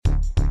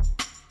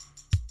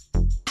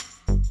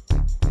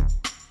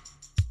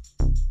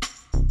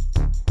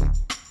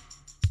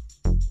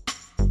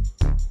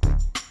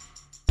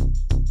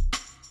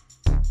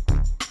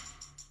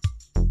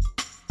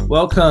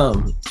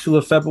Welcome to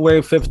a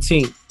February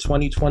 15th,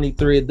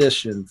 2023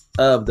 edition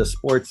of the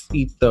Sports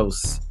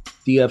Ethos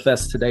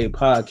DFS Today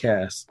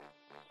podcast.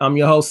 I'm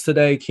your host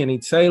today, Kenny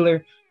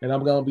Taylor, and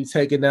I'm going to be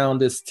taking down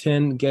this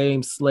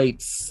 10-game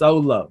slate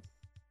solo.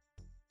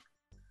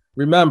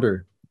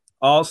 Remember,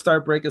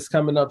 All-Star break is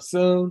coming up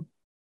soon,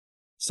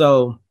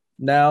 so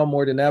now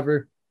more than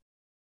ever,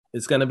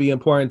 it's going to be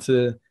important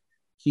to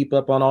keep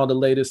up on all the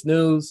latest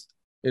news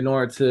in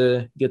order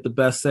to get the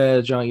best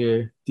edge on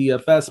your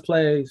DFS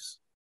plays,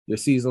 your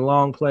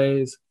season-long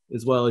plays,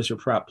 as well as your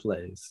prop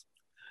plays.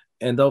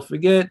 And don't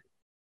forget,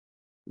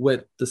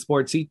 with the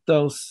Sports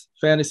Ethos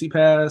Fantasy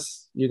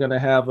Pass, you're going to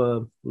have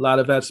a lot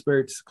of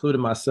experts,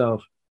 including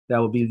myself, that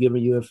will be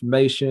giving you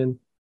information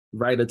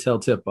right until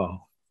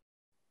tip-off.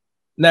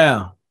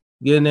 Now,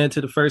 getting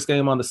into the first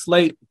game on the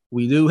slate,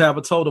 we do have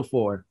a total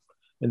for,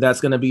 and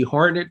that's going to be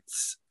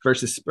Hornets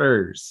versus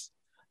Spurs.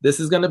 This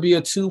is going to be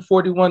a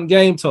 241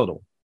 game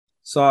total,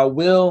 so I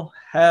will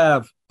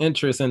have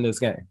interest in this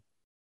game.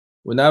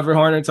 Whenever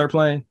Hornets are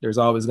playing, there's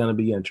always going to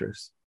be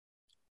interest.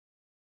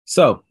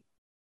 So,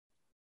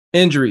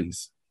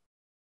 injuries.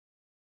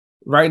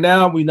 Right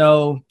now, we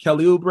know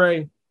Kelly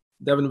Oubre,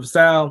 Devin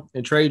Vassell,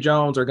 and Trey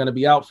Jones are going to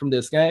be out from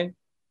this game.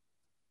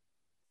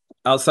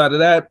 Outside of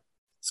that,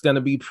 it's going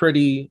to be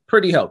pretty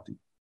healthy.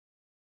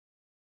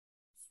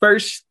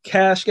 First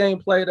cash game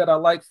play that I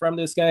like from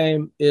this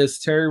game is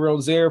Terry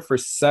Rozier for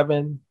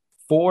 7-4.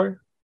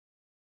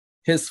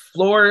 His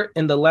floor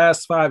in the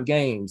last 5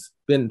 games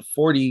been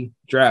 40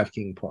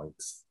 DraftKings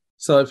points.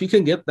 So if you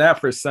can get that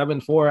for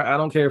 7-4, I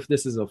don't care if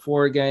this is a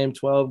 4-game,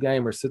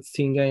 12-game, or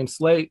 16-game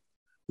slate.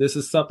 This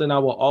is something I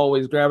will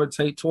always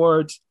gravitate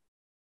towards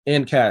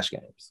in cash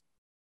games.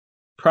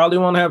 Probably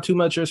won't have too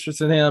much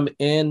interest in him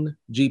in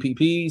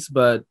GPPs,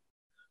 but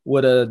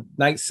with a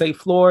nice safe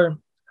floor,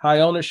 high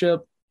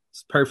ownership,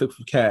 it's perfect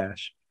for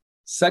cash.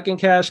 Second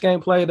cash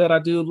game play that I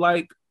do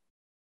like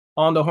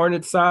on the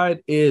Hornets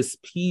side is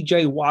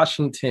PJ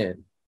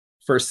Washington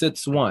for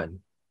 6-1.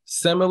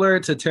 Similar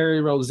to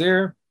Terry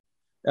Rozier,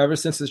 ever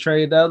since the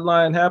trade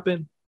deadline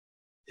happened,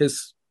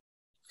 his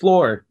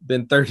floor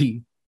been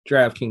 30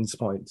 DraftKings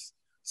points.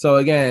 So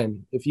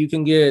again, if you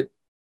can get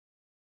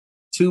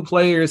 2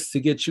 players to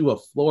get you a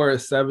floor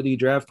of 70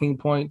 DraftKings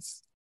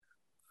points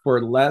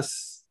for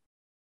less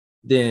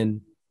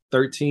than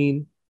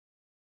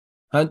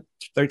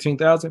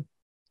 13,000,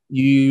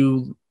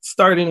 you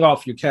starting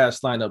off your cash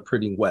lineup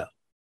pretty well.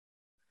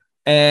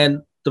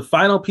 And the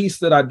final piece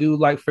that I do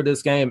like for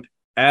this game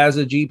as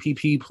a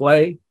GPP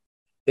play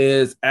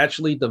is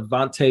actually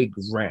Devontae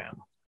Graham.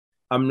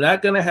 I'm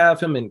not going to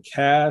have him in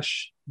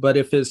cash, but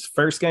if his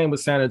first game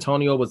with San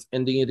Antonio was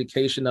in the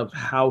indication of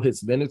how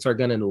his minutes are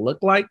going to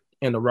look like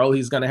and the role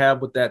he's going to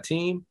have with that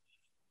team,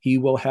 he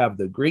will have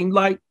the green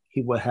light.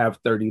 He will have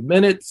 30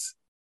 minutes,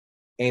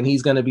 and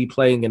he's going to be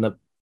playing in a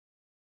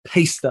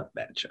paced-up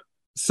matchup.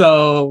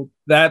 So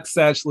that's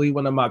actually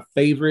one of my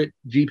favorite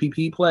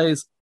GPP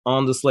plays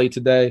on the slate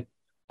today.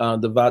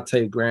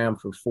 Devontae Graham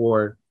for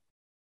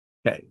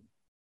 4K.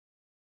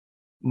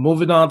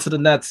 Moving on to the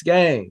next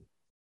game.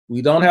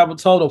 We don't have a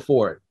total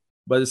for it,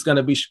 but it's going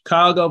to be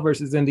Chicago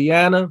versus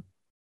Indiana.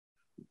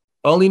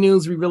 Only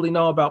news we really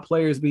know about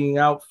players being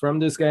out from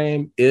this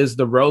game is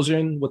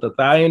DeRozan with a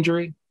thigh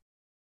injury.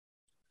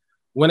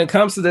 When it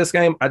comes to this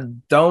game, I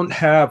don't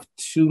have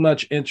too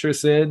much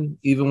interest in,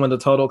 even when the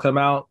total come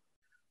out.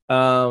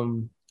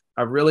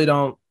 I really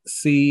don't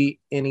see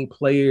any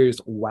players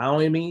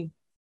wowing me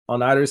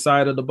on either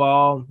side of the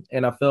ball,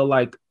 and I feel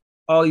like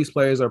all these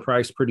players are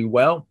priced pretty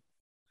well.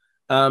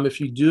 If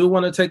you do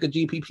want to take a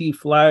GPP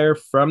flyer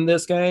from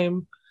this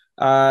game,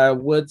 I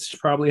would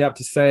probably have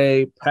to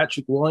say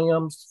Patrick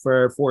Williams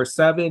for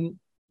 4-7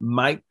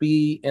 might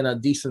be in a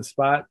decent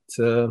spot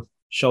to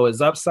show his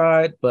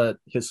upside, but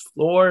his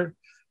floor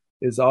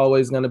is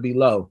always going to be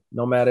low,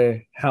 no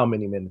matter how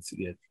many minutes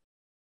he gets.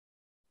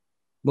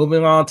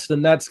 Moving on to the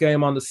next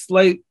game on the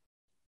slate,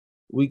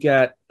 we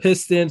got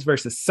Pistons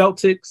versus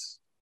Celtics.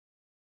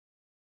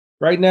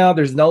 Right now,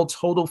 there's no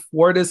total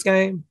for this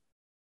game.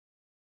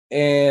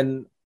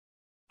 And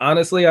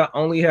honestly, I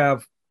only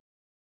have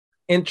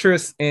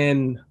interest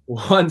in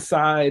one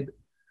side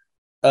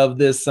of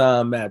this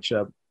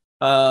matchup.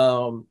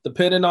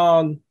 Depending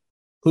on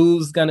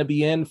who's going to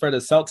be in for the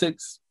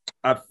Celtics,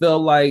 I feel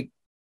like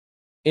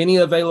any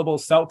available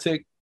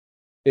Celtic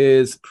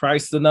is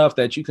priced enough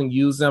that you can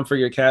use them for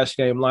your cash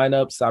game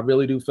lineups. I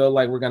really do feel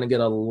like we're going to get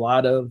a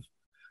lot of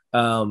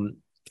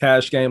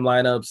cash game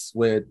lineups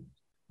with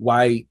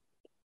White,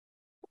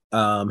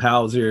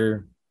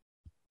 Hauser,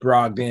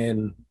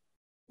 Brogdon,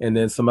 and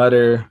then some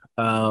other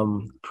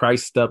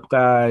priced up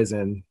guys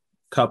and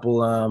a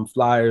couple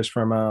flyers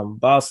from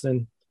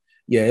Boston.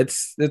 Yeah,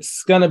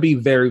 it's going to be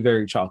very,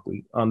 very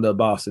chalky on the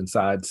Boston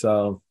side.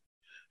 So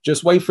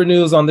just wait for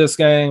news on this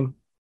game.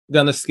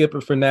 Going to skip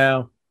it for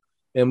now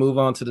and move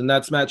on to the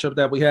next matchup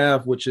that we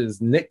have, which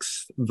is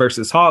Knicks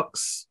versus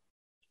Hawks.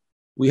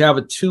 We have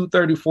a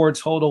 234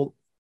 total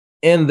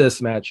in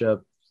this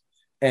matchup.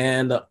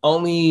 And the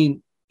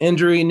only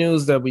injury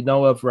news that we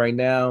know of right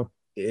now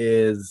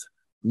is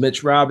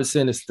Mitch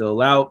Robinson is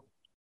still out.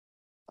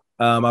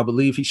 I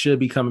believe he should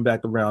be coming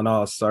back around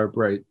All-Star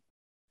break.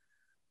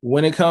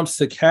 When it comes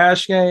to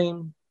cash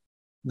game,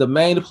 the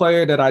main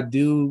player that I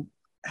do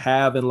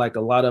have in like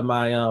a lot of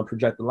my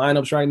projected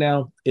lineups right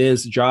now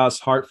is Josh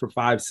Hart for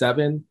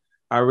 5'7".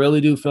 I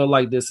really do feel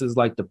like this is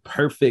like the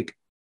perfect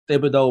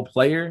Thibodeau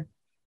player.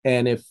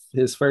 And if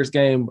his first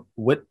game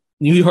with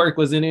New York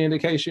was any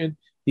indication,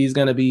 he's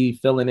going to be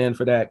filling in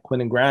for that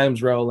Quentin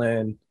Grimes role.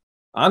 And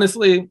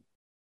honestly,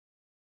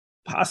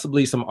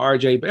 possibly some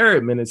RJ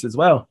Barrett minutes as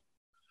well.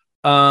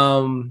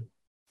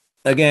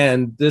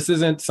 Again, this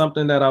isn't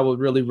something that I would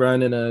really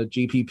run in a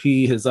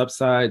GPP. His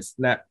upside's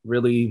not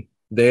really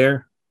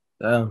there,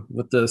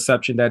 with the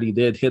exception that he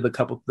did hit a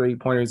couple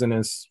 3-pointers in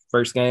his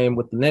first game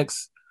with the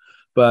Knicks,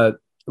 but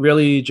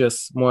really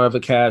just more of a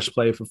cash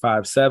play for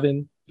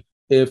 5'7".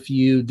 If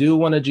you do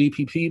want a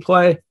GPP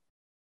play,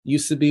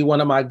 used to be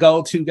one of my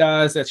go-to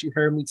guys that you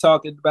heard me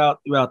talking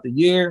about throughout the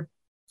year.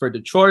 For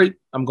Detroit,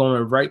 I'm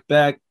going right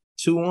back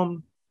to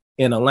him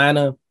in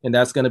Atlanta, and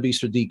that's going to be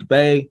Saddiq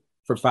Bey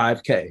for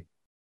 5K.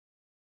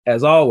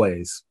 As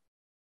always,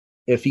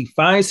 if he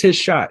finds his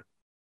shot,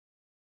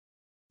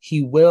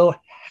 he will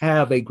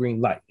have a green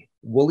light.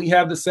 Will he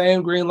have the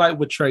same green light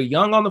with Trae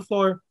Young on the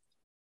floor?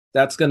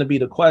 That's going to be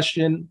the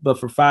question. But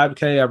for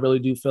 5K, I really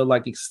do feel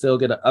like you still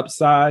get an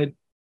upside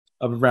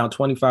of around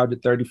 25 to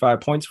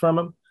 35 points from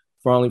him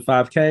for only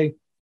 5K.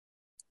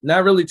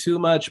 Not really too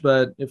much,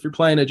 but if you're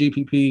playing a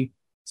GPP,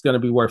 it's going to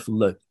be worth a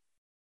look.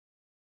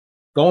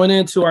 Going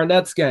into our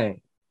Nets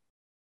game,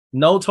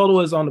 no total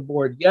is on the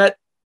board yet,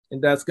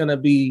 and that's going to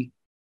be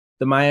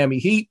the Miami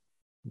Heat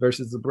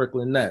versus the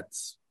Brooklyn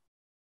Nets.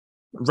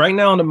 Right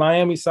now on the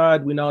Miami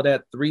side, we know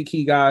that 3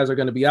 key guys are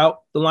going to be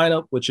out the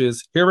lineup, which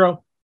is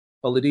Hero,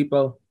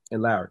 Oladipo,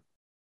 and Lowry.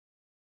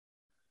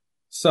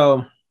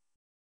 So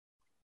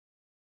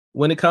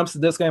when it comes to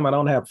this game, I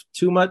don't have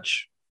too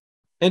much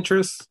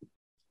interest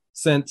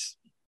since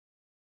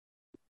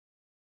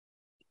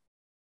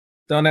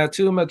don't have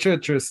too much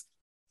interest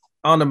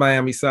on the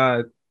Miami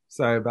side.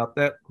 Sorry about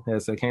that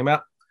as it came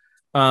out.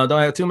 Don't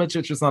have too much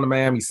interest on the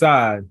Miami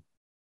side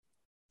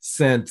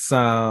since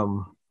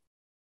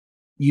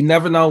you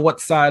never know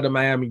what side of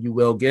Miami you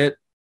will get.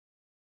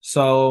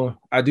 So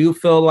I do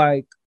feel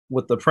like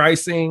with the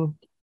pricing,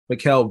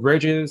 Mikal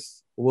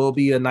Bridges will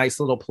be a nice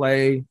little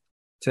play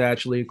to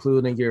actually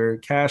include in your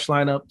cash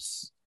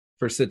lineups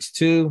for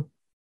 6-2.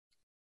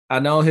 I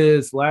know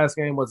his last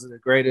game wasn't the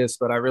greatest,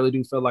 but I really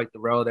do feel like the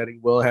role that he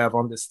will have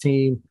on this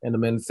team and the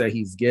minutes that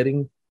he's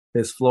getting,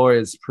 his floor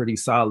is pretty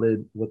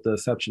solid with the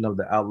exception of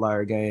the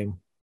outlier game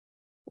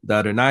the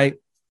other night.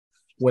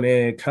 When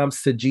it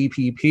comes to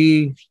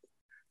GPP,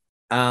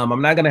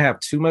 I'm not going to have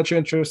too much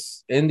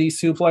interest in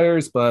these 2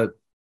 players, but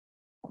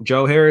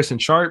Joe Harris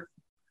and Sharp.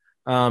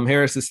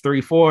 Harris is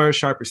 3-4,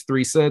 Sharp is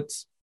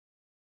 3-6.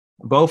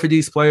 Both of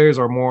these players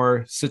are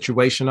more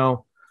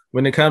situational.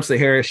 When it comes to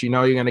Harris, you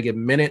know you're going to get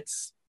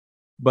minutes,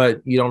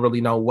 but you don't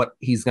really know what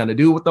he's going to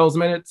do with those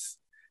minutes,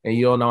 and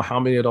you don't know how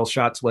many of those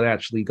shots would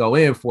actually go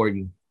in for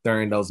you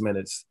during those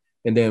minutes.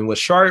 And then with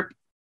Sharp,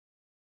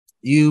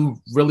 you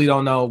really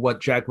don't know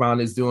what Jack Brown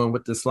is doing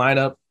with this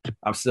lineup.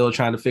 I'm still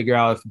trying to figure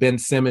out if Ben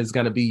Simmons is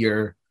going to be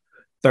your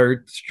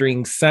 3rd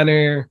string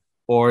center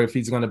or if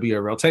he's going to be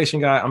a rotation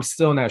guy. I'm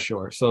still not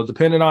sure. So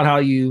depending on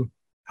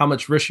how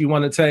much risk you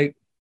want to take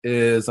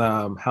is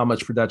how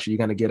much production you're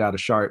going to get out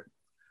of Sharp.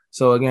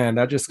 So again,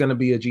 that's just going to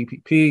be a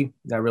GPP.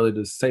 Not really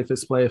the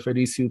safest play for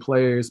these 2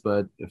 players,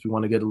 but if you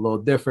want to get a little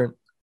different,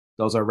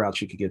 those are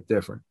routes you could get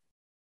different.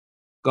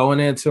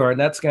 Going into our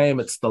Nets game,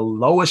 it's the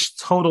lowest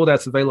total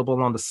that's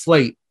available on the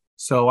slate.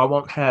 So I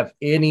won't have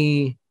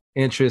any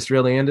interest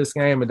really in this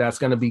game, and that's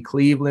going to be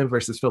Cleveland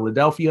versus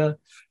Philadelphia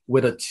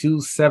with a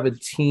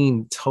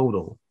 217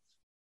 total.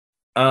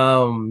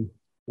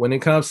 When it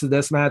comes to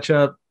this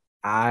matchup,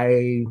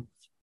 I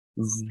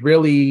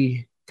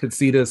really could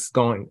see this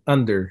going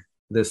under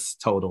this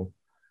total.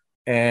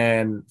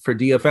 And for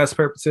DFS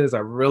purposes, I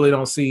really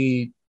don't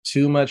see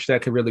too much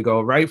that could really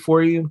go right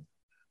for you.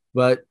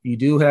 But you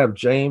do have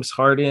James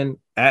Harden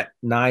at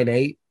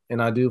 9.8,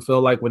 and I do feel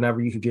like whenever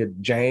you could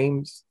get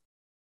James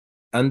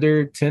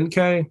under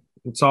 10K,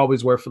 it's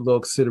always worth a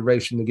little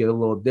consideration to get a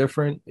little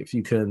different if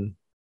you can,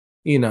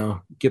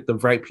 get the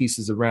right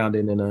pieces around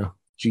it in a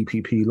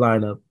GPP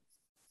lineup.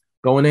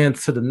 Going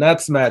into the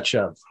Nets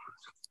matchup,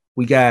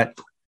 we got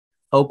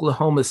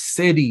Oklahoma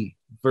City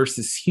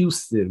versus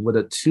Houston with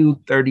a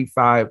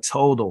 235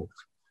 total.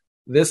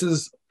 This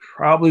is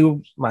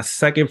probably my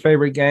second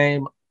favorite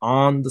game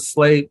on the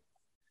slate.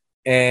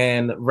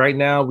 And right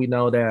now we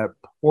know that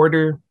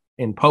Porter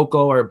and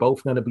Poco are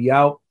both going to be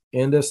out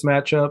in this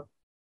matchup.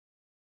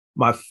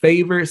 My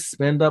favorite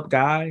spend up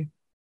guy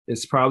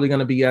is probably going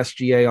to be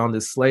SGA on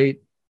this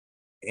slate.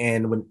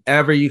 And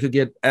whenever you could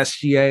get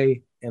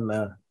SGA in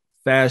the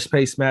fast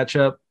paced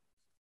matchup,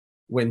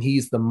 when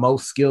he's the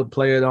most skilled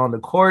player on the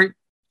court,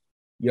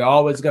 you're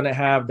always going to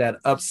have that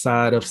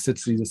upside of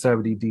 60 to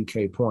 70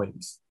 DK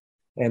points.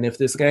 And if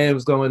this game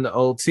is going to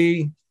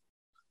OT,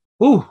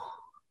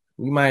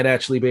 we might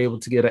actually be able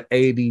to get an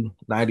 80,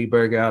 90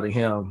 burger out of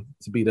him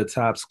to be the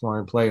top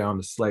scoring player on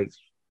the slate.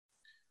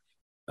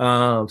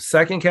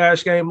 Second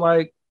cash game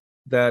like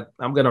that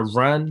I'm going to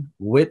run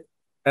with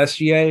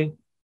SGA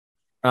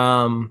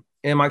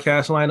in my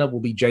cash lineup will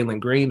be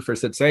Jalen Green for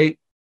 6'8".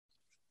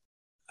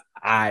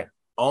 I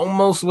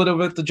almost would have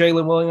went the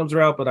Jalen Williams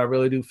route, but I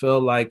really do feel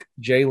like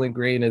Jalen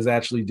Green is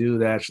actually due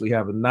to actually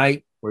have a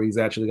night where he's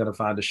actually going to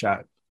find a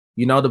shot.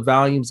 You know, the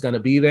volume's going to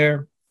be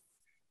there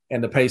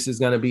and the pace is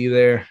going to be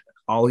there.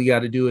 All you got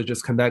to do is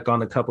just connect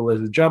on a couple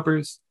of the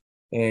jumpers,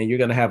 and you're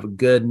going to have a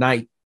good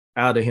night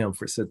out of him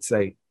for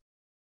 6'8".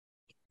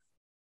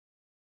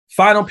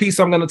 Final piece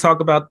I'm going to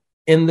talk about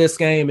in this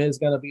game is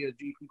going to be a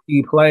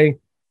GPP play.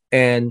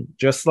 And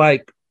just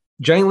like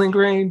Jalen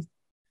Green,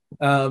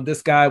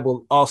 this guy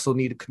will also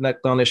need to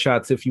connect on his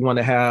shots if you want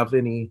to have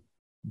any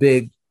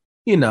big,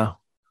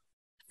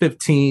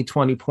 15,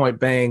 20-point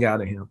bang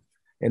out of him.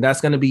 And that's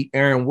going to be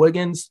Aaron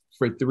Wiggins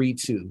for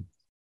 3-2.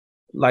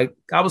 Like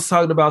I was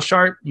talking about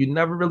Sharp, you're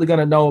never really going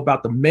to know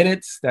about the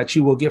minutes that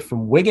you will get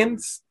from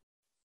Wiggins.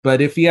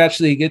 But if he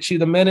actually gets you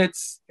the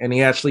minutes and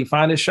he actually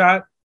finds a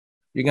shot,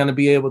 you're going to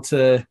be able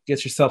to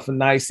get yourself a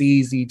nice,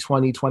 easy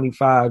 20,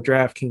 25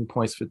 DraftKings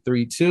points for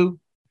 3-2.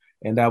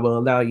 And that will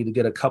allow you to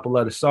get a couple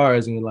other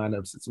stars in your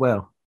lineups as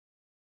well.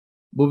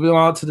 Moving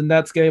on to the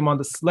next game on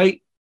the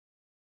slate,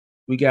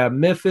 we got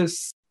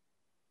Memphis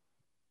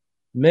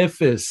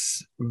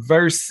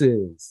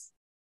versus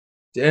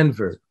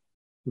Denver.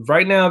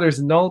 Right now,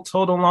 there's no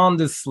total on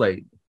this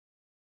slate,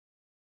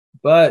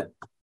 but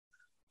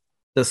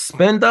the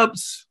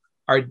spend-ups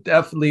are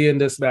definitely in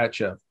this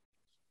matchup.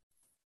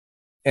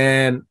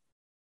 And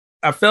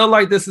I feel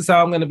like this is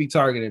how I'm going to be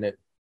targeting it,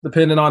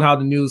 depending on how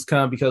the news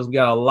come, because we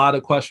got a lot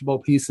of questionable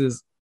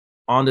pieces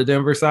on the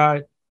Denver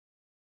side.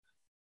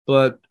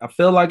 But I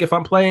feel like if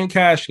I'm playing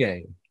cash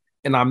game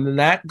and I'm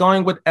not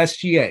going with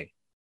SGA,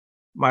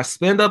 my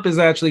spend up is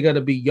actually going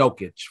to be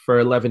Jokic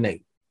for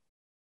 11-8.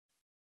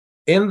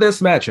 In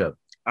this matchup,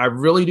 I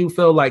really do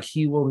feel like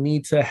he will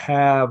need to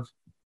have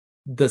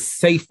the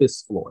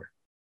safest floor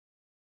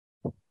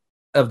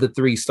of the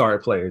 3 star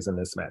players in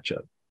this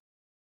matchup.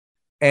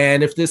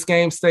 And if this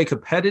game stay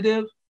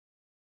competitive,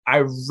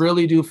 I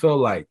really do feel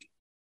like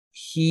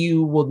he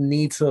will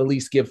need to at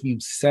least give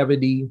you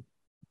 70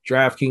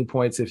 DraftKings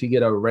points if you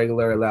get a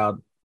regular allowed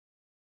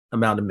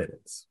amount of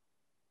minutes.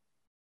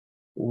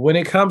 When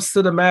it comes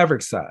to the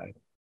Maverick side,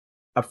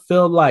 I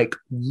feel like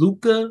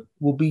Luka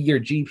will be your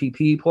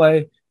GPP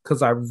play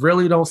because I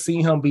really don't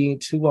see him being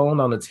too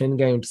owned on a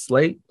 10-game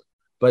slate,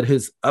 but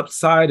his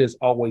upside is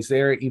always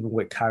there, even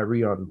with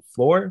Kyrie on the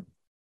floor.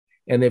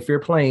 And if you're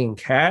playing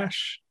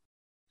cash,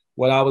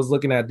 what I was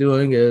looking at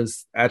doing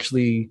is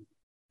actually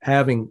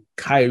having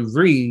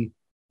Kyrie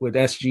with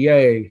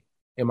SGA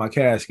in my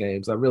cash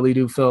games. I really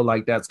do feel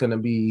like that's going to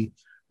be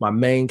my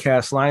main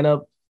cash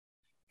lineup.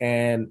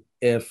 And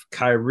if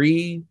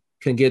Kyrie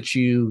can get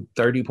you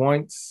 30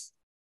 points,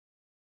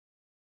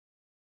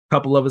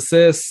 couple of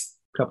assists,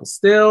 couple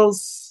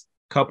steals,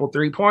 couple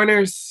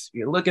 3-pointers,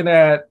 you're looking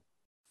at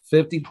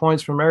 50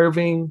 points from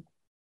Irving,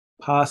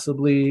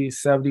 possibly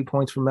 70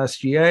 points from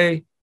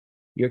SGA.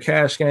 Your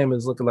cash game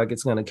is looking like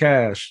it's going to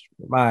cash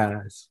in my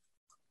eyes.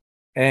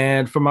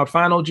 And for my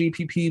final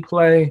GPP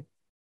play,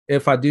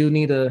 if I do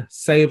need to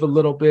save a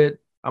little bit,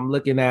 I'm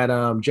looking at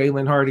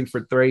Jalen Hardy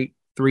for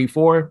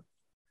 3-4.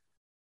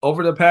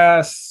 Over the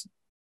past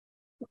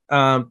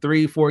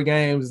 3-4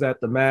 games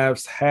that the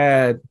Mavs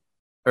had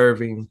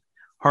Irving,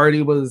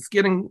 Hardy was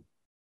getting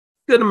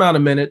good amount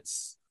of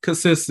minutes,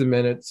 consistent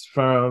minutes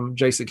from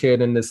Jason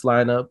Kidd in this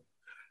lineup.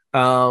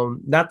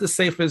 Not the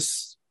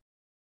safest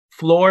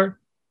floor,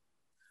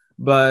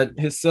 but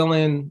his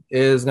ceiling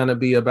is going to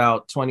be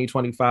about 20,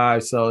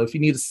 25. So if you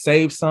need to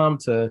save some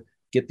to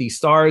get these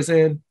stars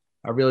in,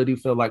 I really do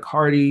feel like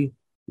Hardy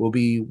will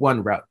be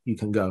one route you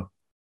can go.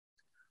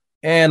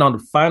 And on the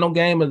final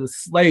game of the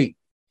slate,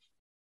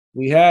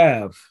 we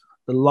have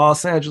the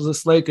Los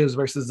Angeles Lakers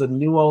versus the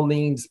New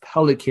Orleans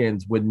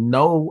Pelicans with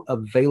no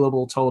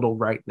available total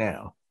right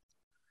now.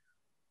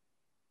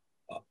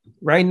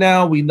 Right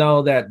now, we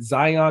know that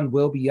Zion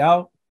will be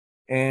out,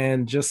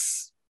 and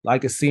just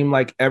like it seemed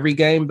like every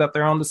game that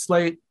they're on the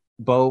slate,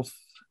 both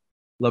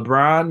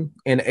LeBron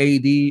and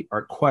AD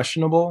are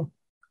questionable.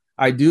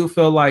 I do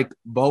feel like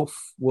both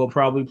will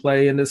probably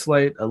play in this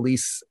slate, at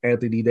least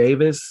Anthony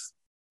Davis.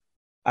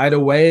 Either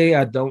way,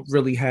 I don't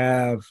really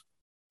have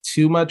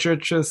too much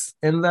interest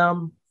in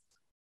them.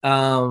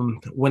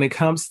 When it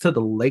comes to the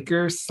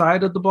Lakers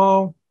side of the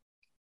ball,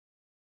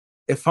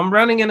 if I'm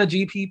running in a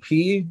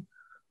GPP,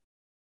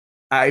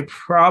 I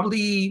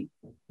probably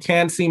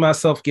can't see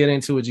myself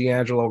getting to a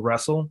D'Angelo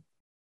Russell.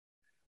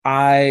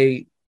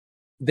 I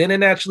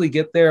didn't actually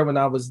get there when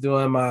I was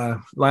doing my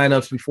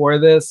lineups before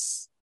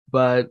this,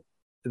 but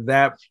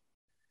that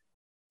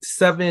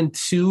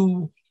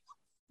 7-2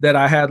 that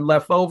I had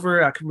left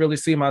over, I could really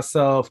see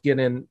myself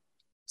getting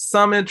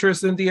some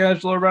interest in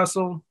D'Angelo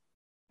Russell,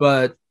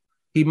 but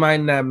he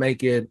might not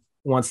make it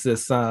once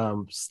this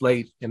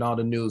slate and all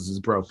the news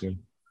is broken.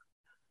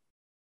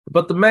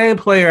 But the main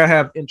player I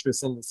have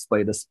interest in the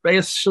slate,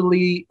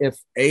 especially if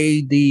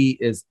AD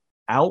is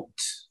out,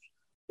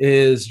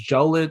 is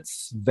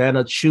Jolitz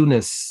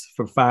Valanciunas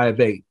for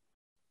 5'8".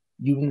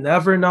 You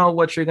never know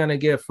what you're going to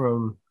get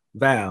from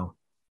Val,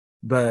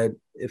 but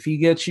if he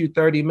gets you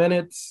 30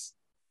 minutes,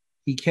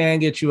 he can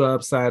get you an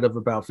upside of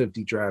about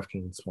 50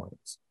 DraftKings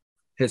points.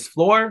 His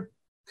floor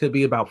could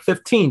be about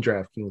 15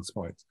 DraftKings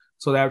points.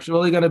 So that's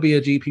really going to be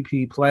a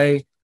GPP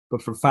play.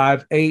 But for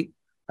 5'8",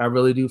 I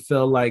really do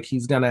feel like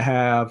he's going to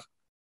have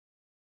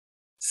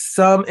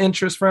some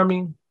interest from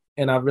me.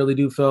 And I really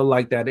do feel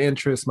like that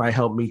interest might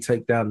help me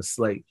take down the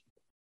slate.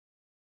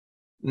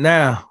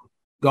 Now,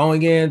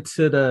 going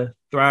into the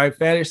Thrive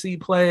Fantasy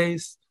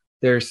plays,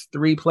 there's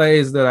 3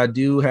 plays that I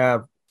do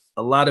have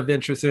a lot of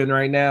interest in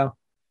right now.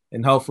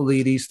 And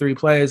hopefully these 3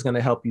 plays going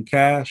to help you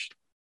cash.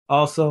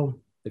 Also,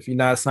 if you're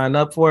not signed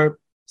up for it,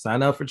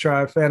 sign up for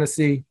Thrive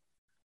Fantasy.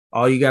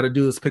 All you got to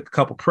do is pick a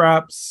couple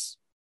props.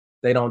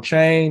 They don't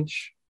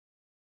change.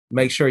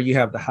 Make sure you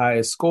have the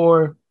highest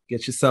score.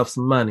 Get yourself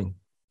some money.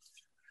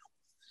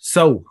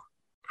 So,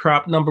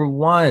 prop number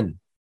 1.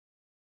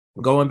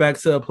 Going back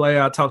to a play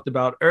I talked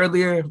about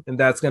earlier, and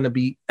that's going to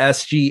be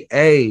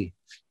SGA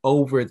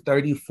over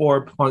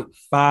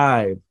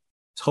 34.5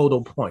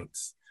 total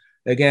points.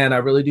 Again, I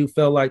really do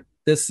feel like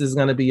this is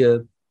going to be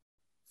a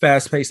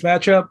fast-paced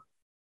matchup.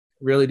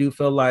 Really do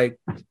feel like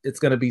it's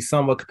going to be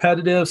somewhat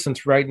competitive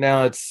since right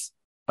now it's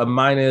a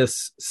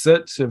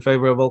 -6 in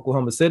favor of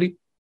Oklahoma City.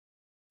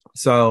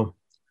 So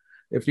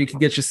if you can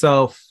get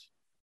yourself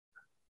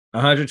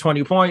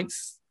 120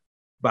 points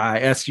by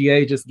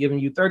SGA just giving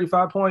you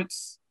 35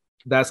 points,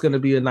 that's going to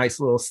be a nice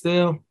little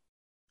steal.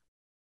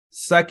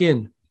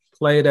 Second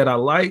play that I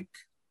like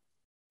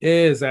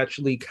is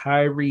actually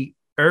Kyrie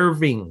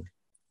Irving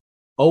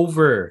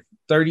over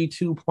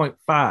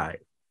 32.5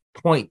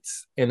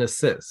 points and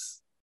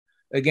assists.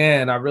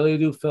 Again, I really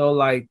do feel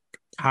like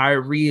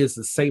Kyrie is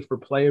a safer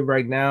play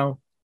right now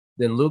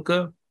than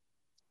Luka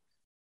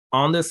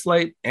on this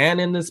slate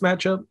and in this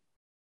matchup.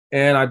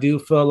 And I do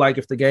feel like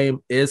if the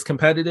game is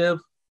competitive,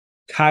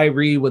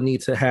 Kyrie would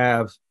need to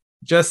have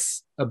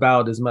just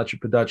about as much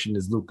production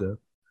as Luka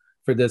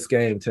for this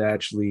game to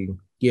actually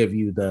give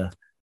you the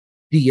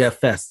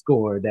DFS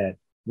score that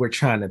we're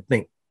trying to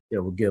think it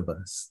will give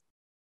us.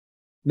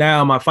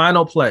 Now, my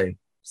final play,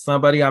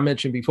 somebody I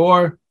mentioned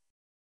before,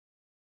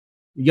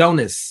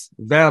 Jonas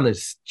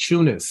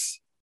Valanciunas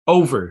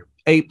over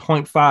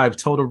 8.5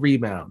 total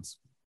rebounds.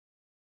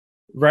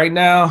 Right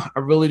now, I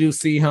really do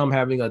see him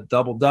having a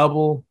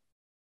double-double.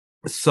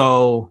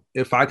 So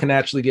if I can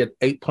actually get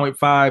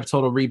 8.5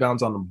 total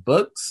rebounds on the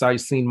books, I've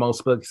seen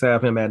most books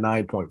have him at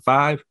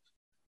 9.5.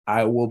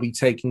 I will be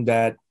taking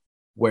that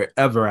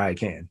wherever I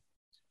can.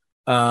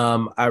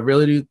 I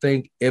really do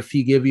think if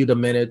he give you the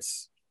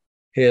minutes,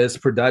 his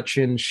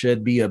production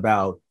should be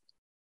about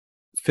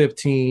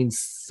 15,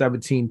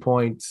 17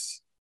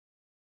 points,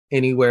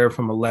 anywhere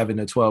from 11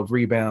 to 12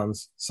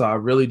 rebounds. So I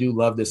really do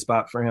love this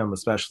spot for him,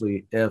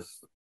 especially if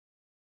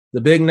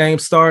the big name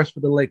stars for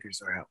the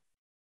Lakers are out.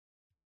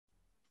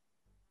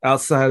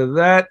 Outside of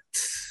that,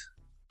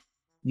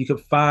 you can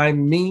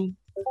find me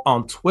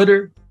on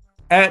Twitter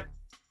at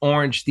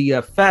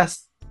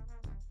OrangeDFS.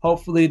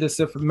 Hopefully this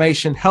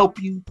information help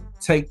you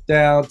take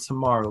down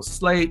tomorrow's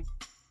slate,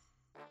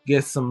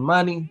 get some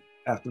money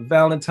after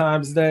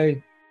Valentine's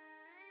Day.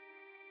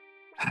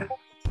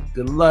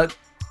 Good luck,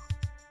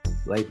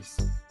 ladies.